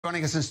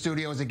Joining us in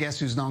studio is a guest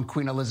who's known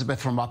Queen Elizabeth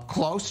from up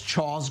close,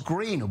 Charles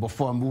Green, who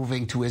before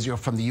moving to Israel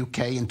from the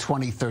UK in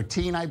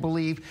 2013, I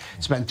believe,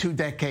 spent 2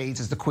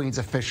 decades as the Queen's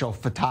official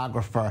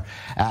photographer.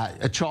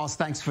 Charles,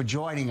 thanks for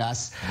joining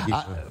us.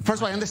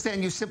 First of all, I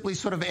understand you simply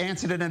sort of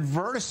answered an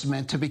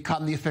advertisement to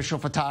become the official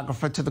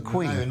photographer to the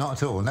Queen. No,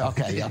 not at all. No.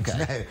 Okay. No.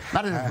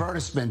 Not an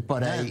advertisement,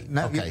 but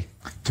okay.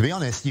 To be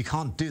honest, you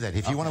can't do that.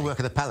 If you want to work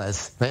at the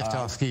palace, they have to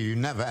ask you. You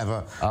never,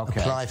 ever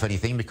apply for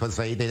anything because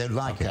they don't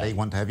like it. They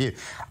want to have you.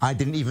 I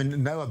didn't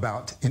even know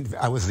about,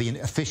 I was the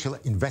official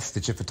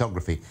investiture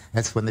photography.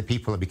 That's when the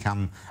people have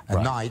become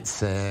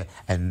knights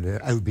and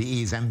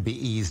OBEs,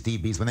 MBEs,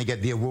 DBs, when they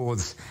get the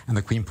awards and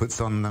the Queen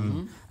puts on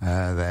them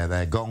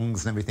their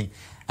gongs and everything.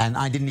 And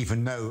I didn't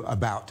even know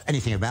about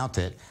anything about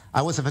it.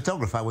 I was a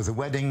photographer. I was a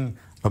wedding,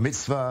 a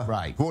mitzvah,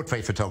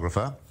 portrait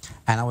photographer,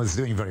 and I was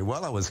doing very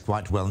well. I was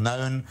quite well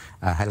known.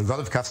 I had a lot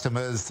of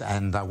customers,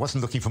 and I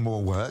wasn't looking for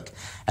more work.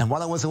 And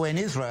while I was away in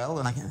Israel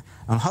and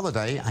on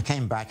holiday, I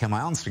came back and my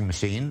answering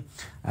machine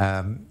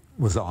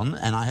was on,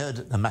 and I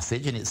heard a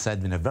message, and it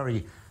said in a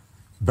very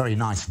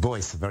nice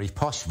voice, a very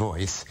posh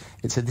voice,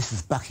 it said, "This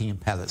is Buckingham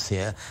Palace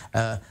here.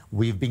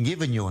 We've been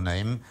given your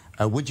name.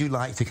 Would you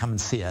like to come and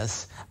see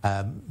us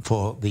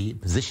for the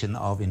position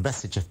of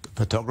investiture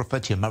photographer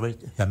to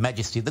Her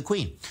Majesty the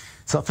Queen?"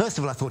 So first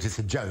of all, I thought it's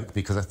a joke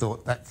because I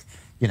thought that,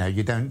 you know,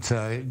 you don't,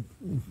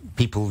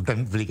 people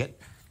don't really get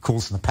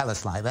calls from the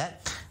palace like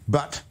that.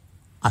 But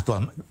I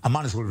thought I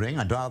might as well ring.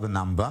 I dialed the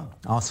number,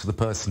 asked for the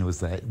person who was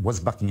there. It was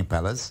Buckingham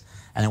Palace,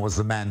 and it was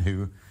the man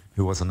who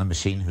was on the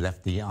machine, who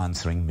left the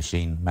answering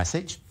machine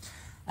message.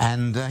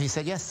 And he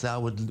said, "Yes,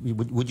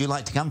 would you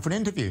like to come for an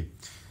interview?"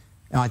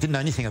 Now, I didn't know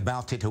anything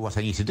about it or what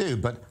I need to do,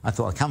 but I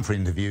thought I'd come for an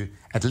interview.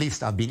 At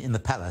least I've been in the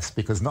palace,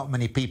 because not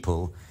many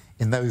people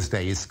in those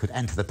days could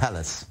enter the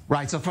palace.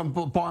 Right, so from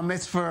bar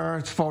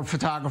mitzvah for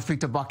photography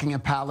to Buckingham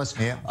Palace,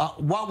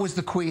 what was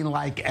the Queen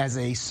like as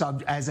your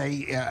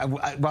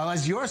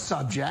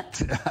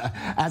subject,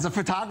 as a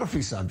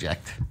photography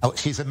subject? Oh,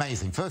 she's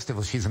amazing. First of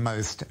all, she's the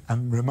most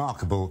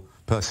remarkable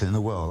person in the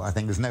world. I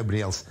think there's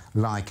nobody else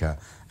like her.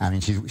 I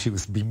mean,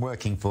 she's been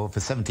working for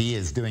 70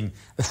 years doing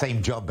the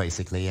same job,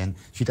 basically, and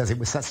she does it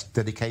with such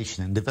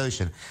dedication and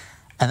devotion.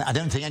 And I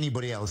don't think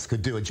anybody else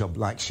could do a job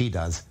like she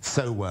does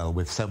so well,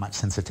 with so much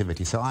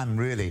sensitivity. So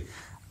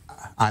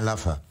I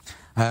love her.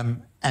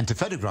 And to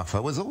photograph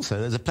her was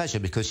also a pleasure,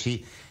 because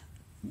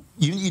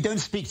you don't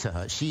speak to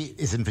her. She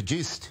is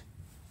introduced.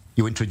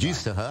 You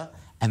introduce to her,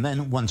 and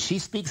then once she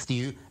speaks to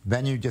you,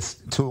 then you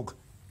just talk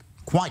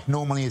quite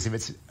normally, as if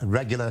it's a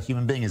regular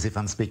human being, as if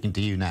I'm speaking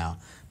to you now.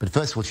 But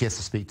first of all, she has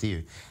to speak to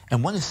you.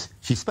 And once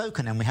she's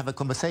spoken and we have a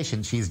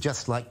conversation, she's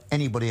just like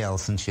anybody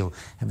else, and she'll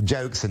have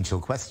jokes, and she'll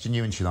question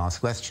you, and she'll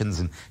ask questions,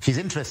 and she's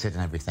interested in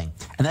everything.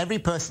 And every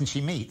person she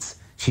meets,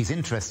 she's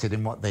interested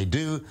in what they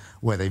do,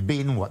 where they've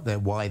been,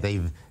 why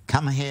they've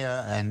come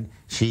here, and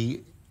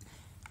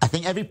I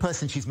think every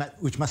person she's met,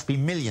 which must be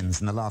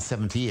millions in the last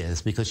 70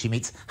 years, because she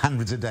meets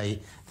hundreds a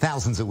day,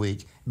 thousands a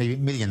week, maybe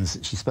millions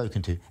she's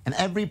spoken to. And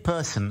every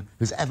person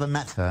who's ever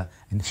met her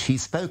and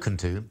she's spoken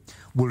to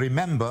will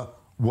remember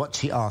what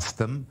she asked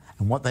them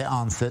and what they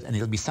answered, and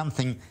it'll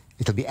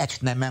be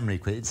etched in their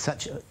memory. It's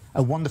such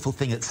a wonderful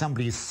thing that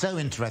somebody is so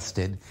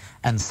interested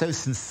and so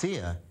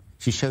sincere.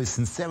 She shows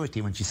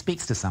sincerity when she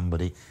speaks to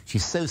somebody.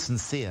 She's so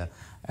sincere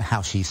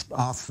how she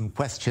asks them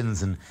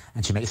questions, and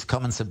she makes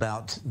comments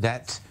about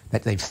that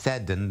they've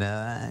said,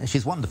 and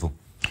she's wonderful.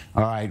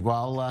 All right,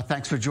 well,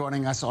 thanks for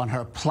joining us on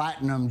her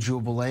Platinum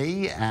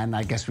Jubilee, and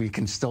I guess we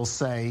can still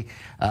say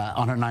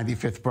on her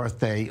 95th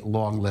birthday,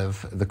 long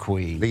live the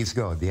Queen. Please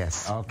God,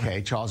 yes.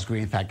 Okay, Charles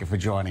Green, thank you for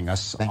joining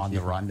us on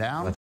The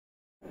Rundown.